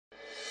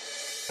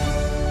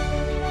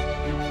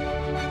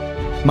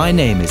My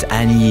name is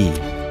An Yi,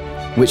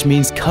 which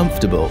means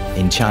comfortable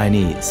in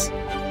Chinese.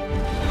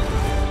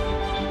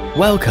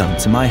 Welcome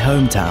to my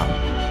hometown.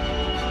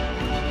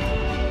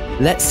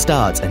 Let's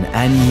start an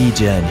An Yi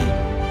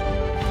journey.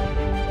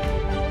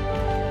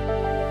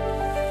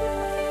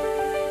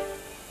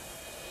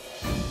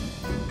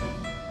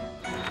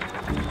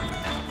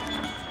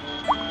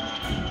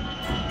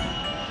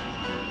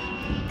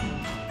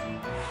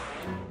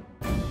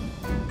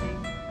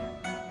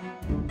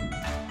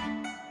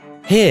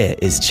 Here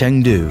is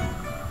Chengdu,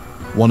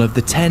 one of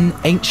the 10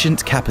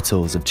 ancient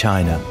capitals of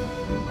China.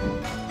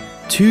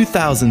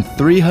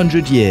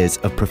 2,300 years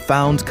of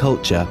profound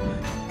culture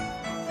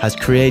has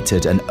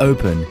created an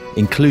open,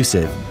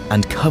 inclusive,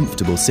 and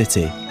comfortable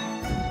city.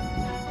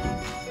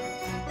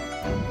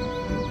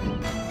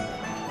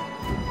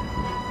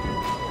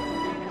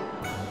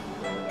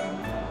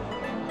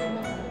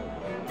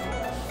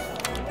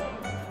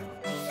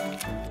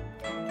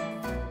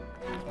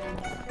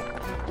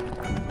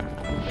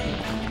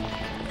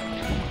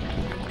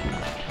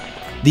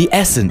 The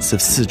essence of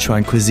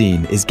Sichuan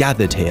cuisine is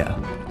gathered here.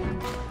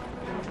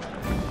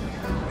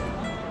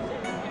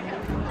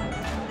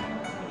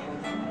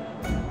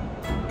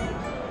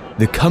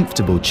 The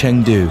comfortable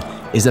Chengdu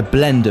is a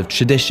blend of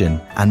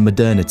tradition and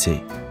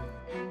modernity.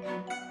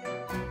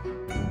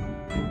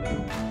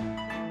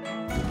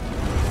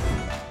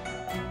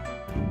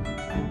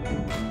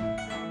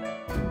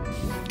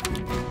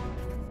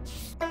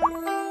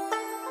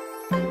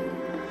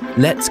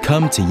 Let's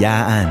come to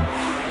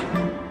Ya'an.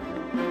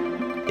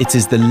 It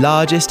is the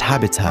largest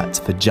habitat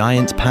for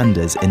giant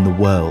pandas in the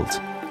world,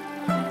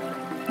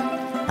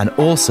 and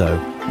also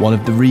one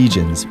of the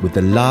regions with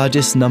the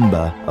largest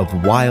number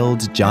of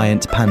wild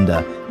giant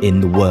panda in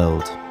the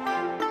world.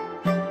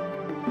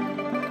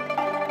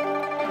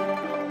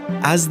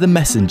 As the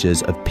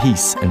messengers of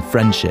peace and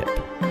friendship,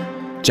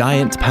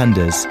 giant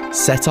pandas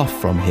set off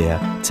from here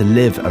to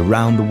live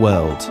around the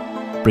world,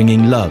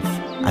 bringing love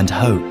and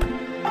hope.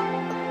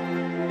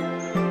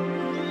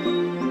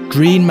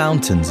 Green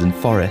mountains and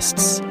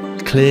forests,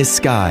 clear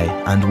sky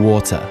and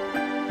water.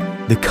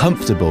 The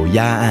comfortable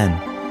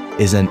Ya'an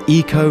is an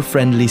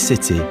eco-friendly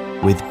city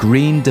with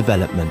green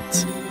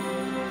development.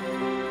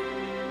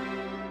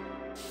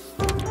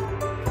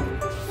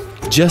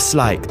 Just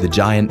like the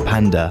giant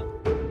panda,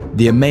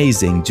 the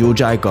amazing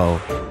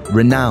Zhujiagou,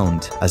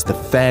 renowned as the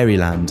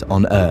fairyland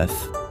on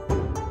earth,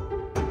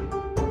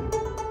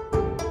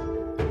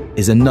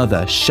 is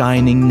another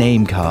shining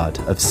name card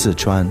of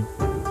Sichuan.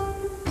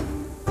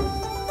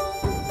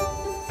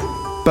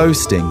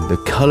 Boasting the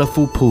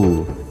colourful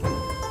pool,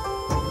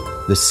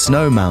 the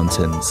snow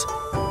mountains,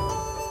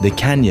 the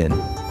canyon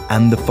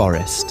and the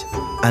forest,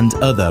 and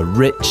other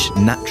rich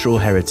natural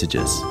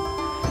heritages.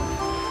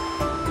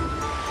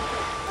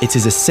 It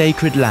is a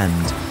sacred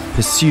land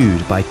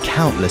pursued by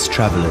countless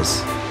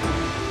travellers.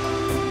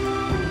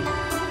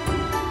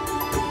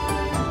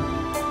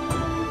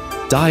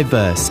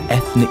 Diverse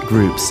ethnic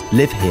groups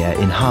live here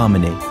in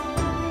harmony.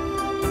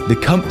 The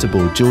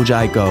comfortable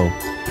Zhujiagou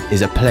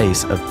is a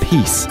place of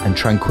peace and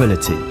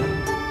tranquility.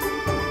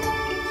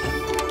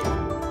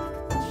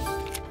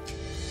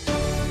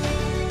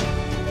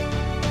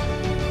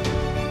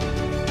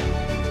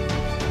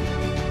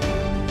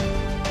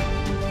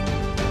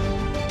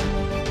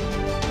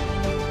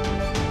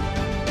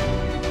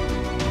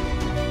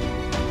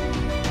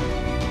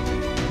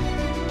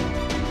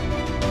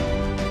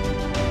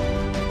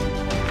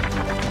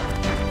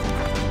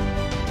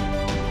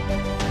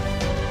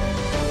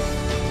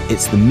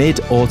 It's the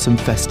Mid-Autumn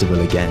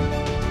Festival again.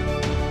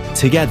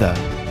 Together,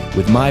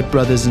 with my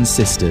brothers and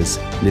sisters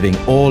living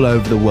all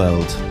over the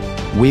world,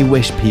 we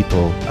wish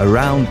people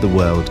around the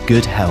world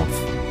good health,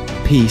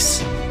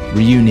 peace,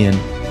 reunion,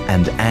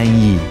 and An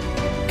Yi,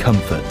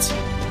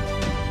 comfort.